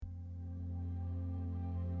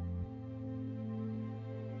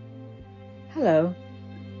Hello,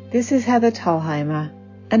 this is Heather Thalheimer,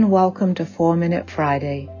 and welcome to 4-Minute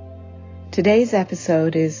Friday. Today's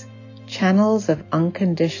episode is Channels of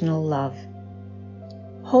Unconditional Love.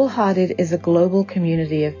 Wholehearted is a global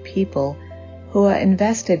community of people who are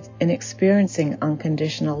invested in experiencing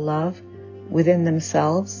unconditional love within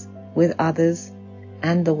themselves, with others,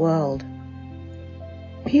 and the world.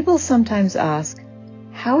 People sometimes ask,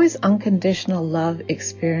 how is unconditional love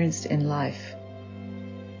experienced in life?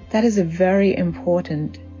 That is a very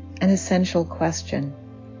important and essential question.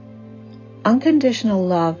 Unconditional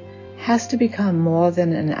love has to become more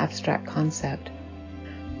than an abstract concept,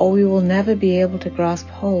 or we will never be able to grasp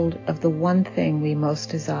hold of the one thing we most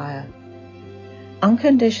desire.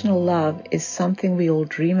 Unconditional love is something we all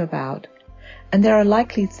dream about, and there are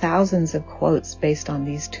likely thousands of quotes based on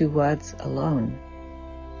these two words alone.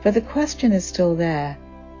 But the question is still there: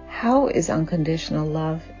 how is unconditional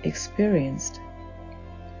love experienced?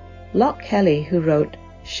 Locke Kelly, who wrote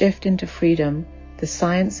Shift into Freedom, The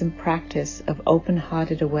Science and Practice of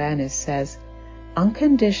Open-Hearted Awareness, says,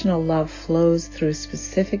 unconditional love flows through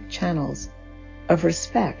specific channels of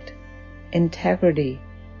respect, integrity,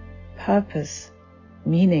 purpose,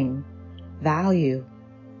 meaning, value,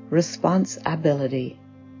 responsibility,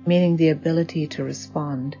 meaning the ability to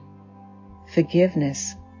respond,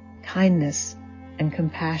 forgiveness, kindness, and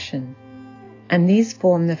compassion. And these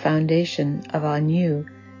form the foundation of our new,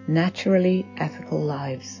 naturally ethical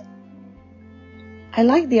lives. I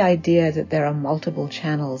like the idea that there are multiple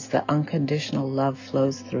channels that unconditional love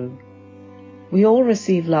flows through. We all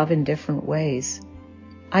receive love in different ways.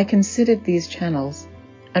 I considered these channels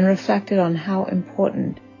and reflected on how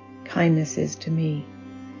important kindness is to me.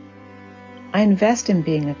 I invest in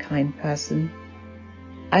being a kind person.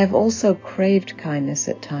 I have also craved kindness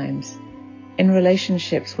at times, in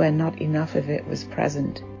relationships where not enough of it was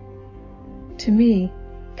present. To me,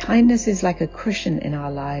 kindness is like a cushion in our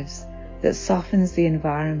lives that softens the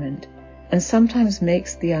environment and sometimes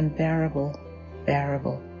makes the unbearable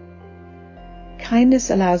bearable. Kindness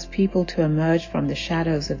allows people to emerge from the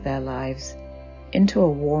shadows of their lives into a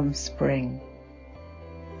warm spring.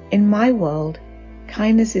 In my world,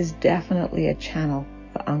 kindness is definitely a channel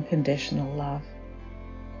for unconditional love.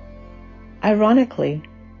 Ironically,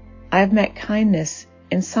 I have met kindness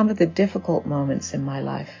in some of the difficult moments in my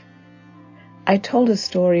life. I told a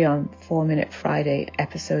story on 4-Minute Friday,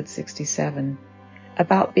 episode 67,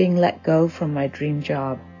 about being let go from my dream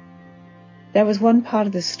job. There was one part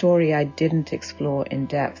of the story I didn't explore in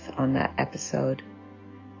depth on that episode,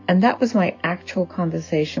 and that was my actual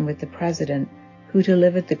conversation with the president who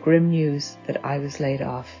delivered the grim news that I was laid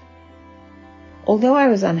off. Although I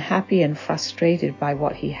was unhappy and frustrated by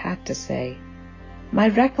what he had to say, my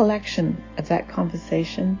recollection of that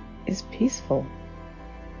conversation is peaceful.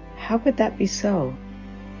 How could that be so?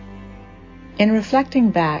 In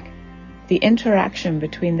reflecting back, the interaction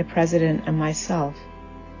between the president and myself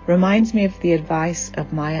reminds me of the advice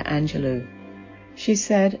of Maya Angelou. She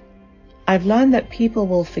said, "I've learned that people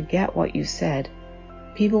will forget what you said,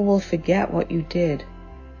 people will forget what you did,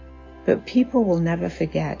 but people will never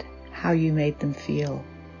forget how you made them feel."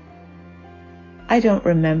 I don't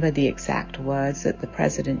remember the exact words that the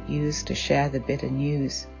president used to share the bitter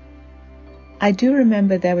news. I do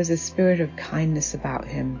remember there was a spirit of kindness about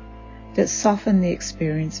him that softened the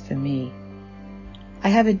experience for me. I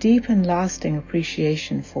have a deep and lasting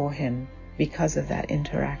appreciation for him because of that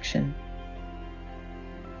interaction.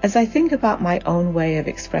 As I think about my own way of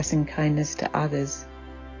expressing kindness to others,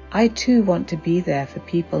 I too want to be there for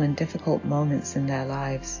people in difficult moments in their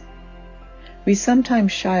lives. We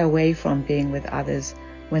sometimes shy away from being with others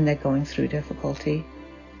when they're going through difficulty.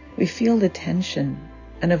 We feel the tension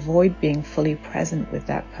and avoid being fully present with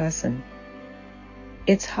that person.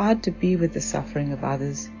 It's hard to be with the suffering of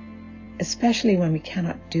others, especially when we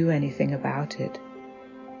cannot do anything about it.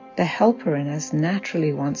 The helper in us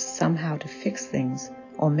naturally wants somehow to fix things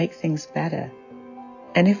or make things better,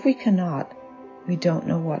 and if we cannot, we don't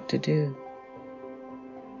know what to do.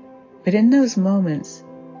 But in those moments,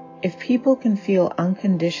 if people can feel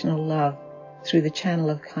unconditional love through the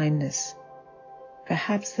channel of kindness,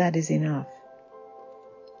 perhaps that is enough.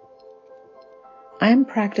 I am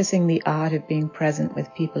practicing the art of being present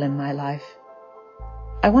with people in my life.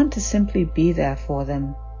 I want to simply be there for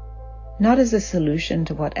them, not as a solution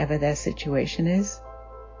to whatever their situation is,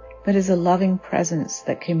 but as a loving presence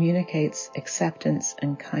that communicates acceptance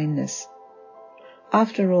and kindness.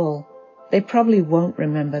 After all, they probably won't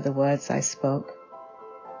remember the words I spoke,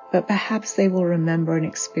 but perhaps they will remember an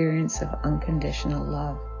experience of unconditional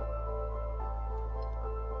love.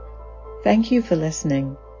 Thank you for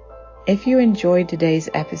listening. If you enjoyed today's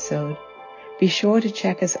episode, Be sure to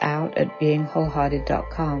check us out at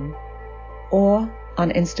beingwholehearted.com or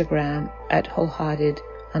on Instagram at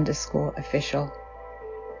wholehearted_official.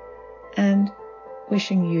 And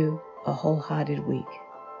wishing you a wholehearted week.